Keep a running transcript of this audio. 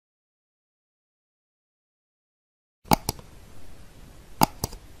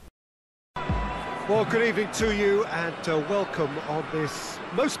Well, good evening to you and welcome on this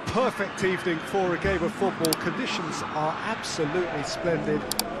most perfect evening for a game of football. Conditions are absolutely splendid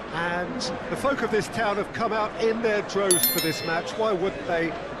and the folk of this town have come out in their droves for this match. Why wouldn't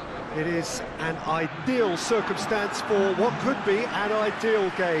they? It is an ideal circumstance for what could be an ideal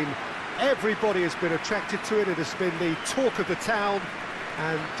game. Everybody has been attracted to it. It has been the talk of the town,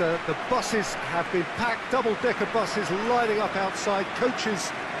 and the buses have been packed, double-decker buses lining up outside. Coaches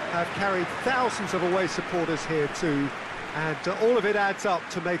have carried thousands of away supporters here too, and all of it adds up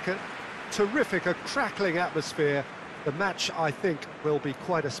to make a terrific, a crackling atmosphere. The match, I think, will be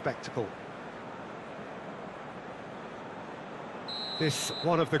quite a spectacle. This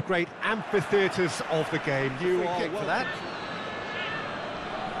one of the great amphitheatres of the game. You are kick for that.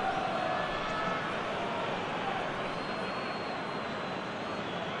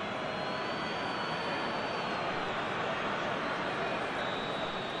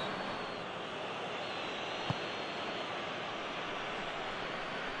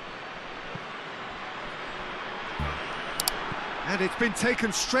 And it's been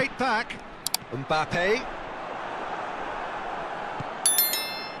taken straight back. Mbappe.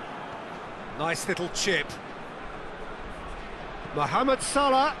 Nice little chip. Mohamed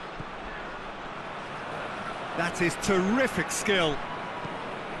Salah. That is terrific skill.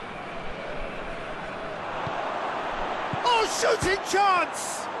 Oh, shooting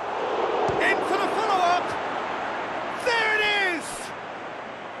chance! In for the follow-up. There it is!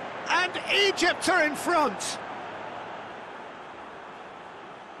 And Egypt are in front.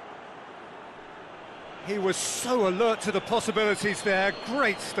 He was so alert to the possibilities there.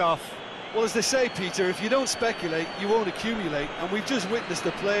 Great stuff. Well, as they say, Peter, if you don't speculate, you won't accumulate. And we've just witnessed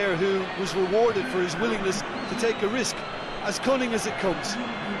a player who was rewarded for his willingness to take a risk, as cunning as it comes.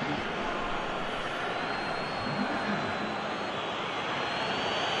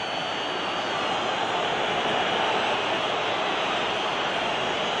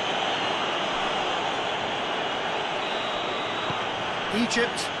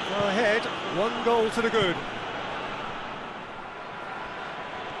 Egypt go ahead, 1 goal to the good.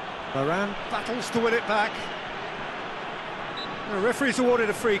 Varane battles to win it back. The referee's awarded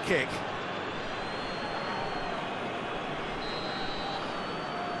a free kick.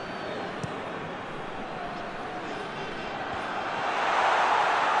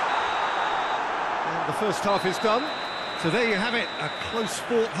 And the first half is done. So there you have it, a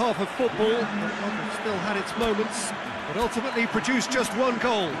close-fought half of football. It's still had its moments, but ultimately produced just 1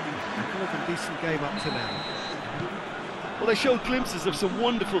 goal. A decent game up to now. Well, they showed glimpses of some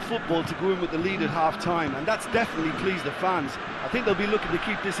wonderful football to go in with the lead at half-time, and that's definitely pleased the fans. I think they'll be looking to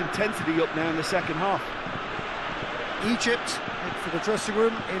keep this intensity up now in the second half. Egypt head for the dressing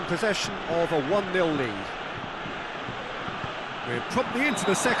room in possession of a 1-0 lead. We're promptly into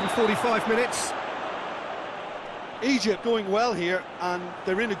the second 45 minutes. Egypt going well here, and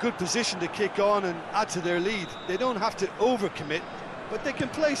they're in a good position to kick on and add to their lead. They don't have to overcommit, but they can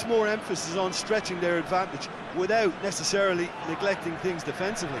place more emphasis on stretching their advantage without necessarily neglecting things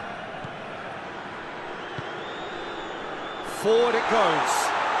defensively. Forward it goes.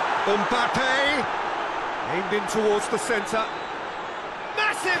 Mbappe aimed in towards the centre.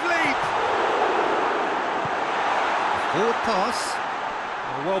 Massive leap! Forward pass.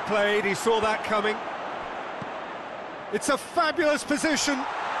 Well played, he saw that coming. It's a fabulous position.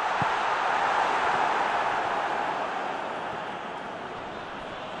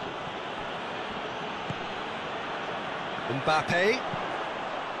 Mbappe.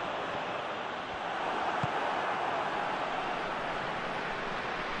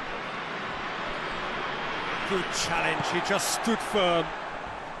 Good challenge, he just stood firm.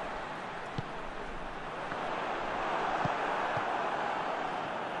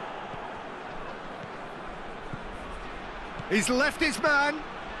 He's left his man.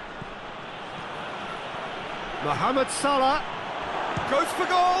 Mohamed Salah goes for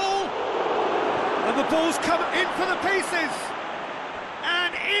goal. And the ball's come in for the pieces.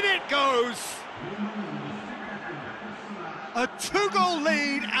 And in it goes. A 2-goal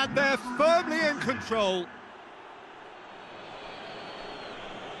lead, and they're firmly in control.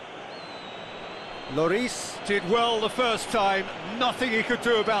 Lloris did well the first time. Nothing he could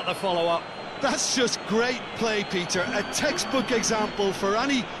do about the follow-up. That's just great play, Peter. A textbook example for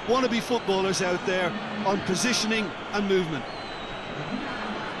any wannabe footballers out there on positioning and movement.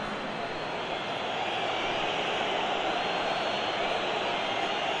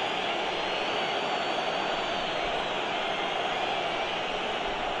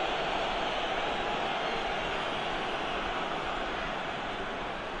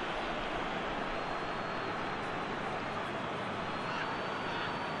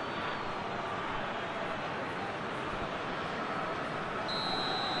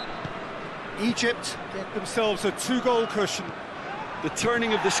 Egypt get themselves a 2-goal cushion. The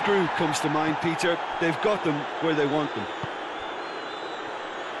turning of the screw comes to mind, Peter. They've got them where they want them.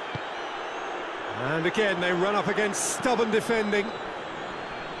 And again, they run up against stubborn defending.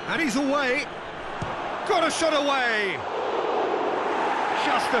 And he's away. Got a shot away.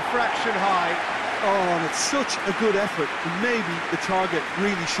 Just a fraction high. Oh, and it's such a good effort. Maybe the target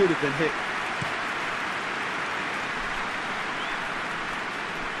really should have been hit.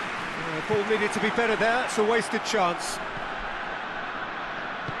 The ball needed to be better there. It's a wasted chance.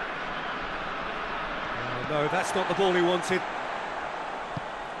 Oh, no, that's not the ball he wanted.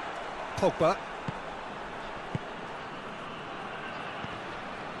 Pogba.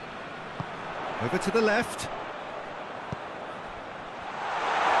 Over to the left.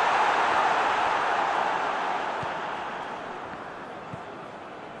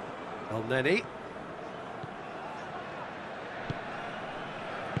 El Neni.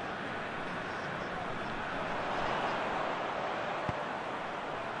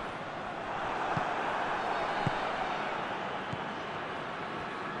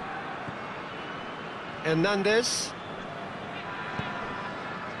 Hernandez.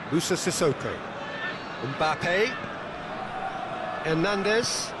 Musa Sissoko. Mbappe.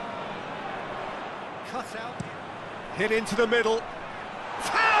 Hernandez. Cut out. Hit into the middle.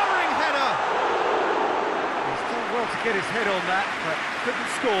 Towering header! He's done well to get his head on that, but couldn't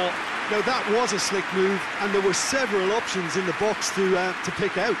score. Now that was a slick move, and there were several options in the box to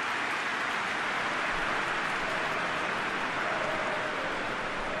pick out.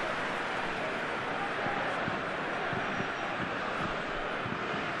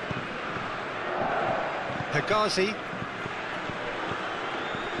 Hegazi.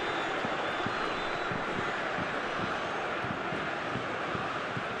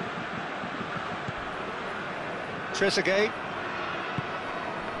 Trezeguet.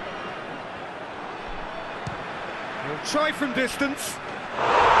 He'll try from distance.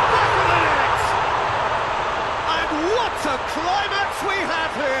 Back of the net! And what a climax we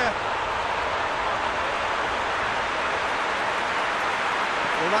have here!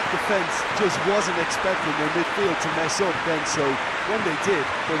 Well, that defence just wasn't expecting their midfield to mess up then, so when they did,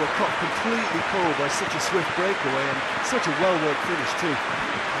 they were caught completely cold by such a swift breakaway and such a well-worked finish too.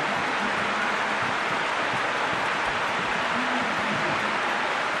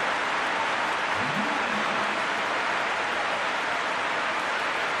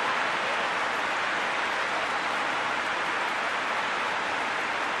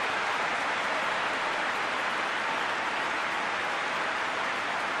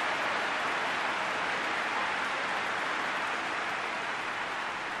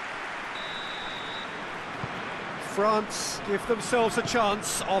 France give themselves a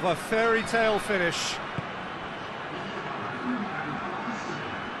chance of a fairy tale finish.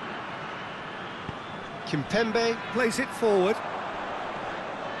 Kimpembe plays it forward.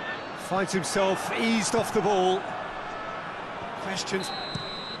 Finds himself eased off the ball. Questions.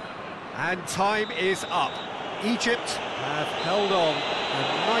 And time is up. Egypt have held on. A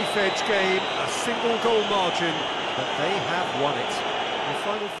knife-edge game, a single goal margin, but they have won it. The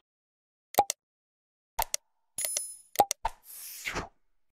final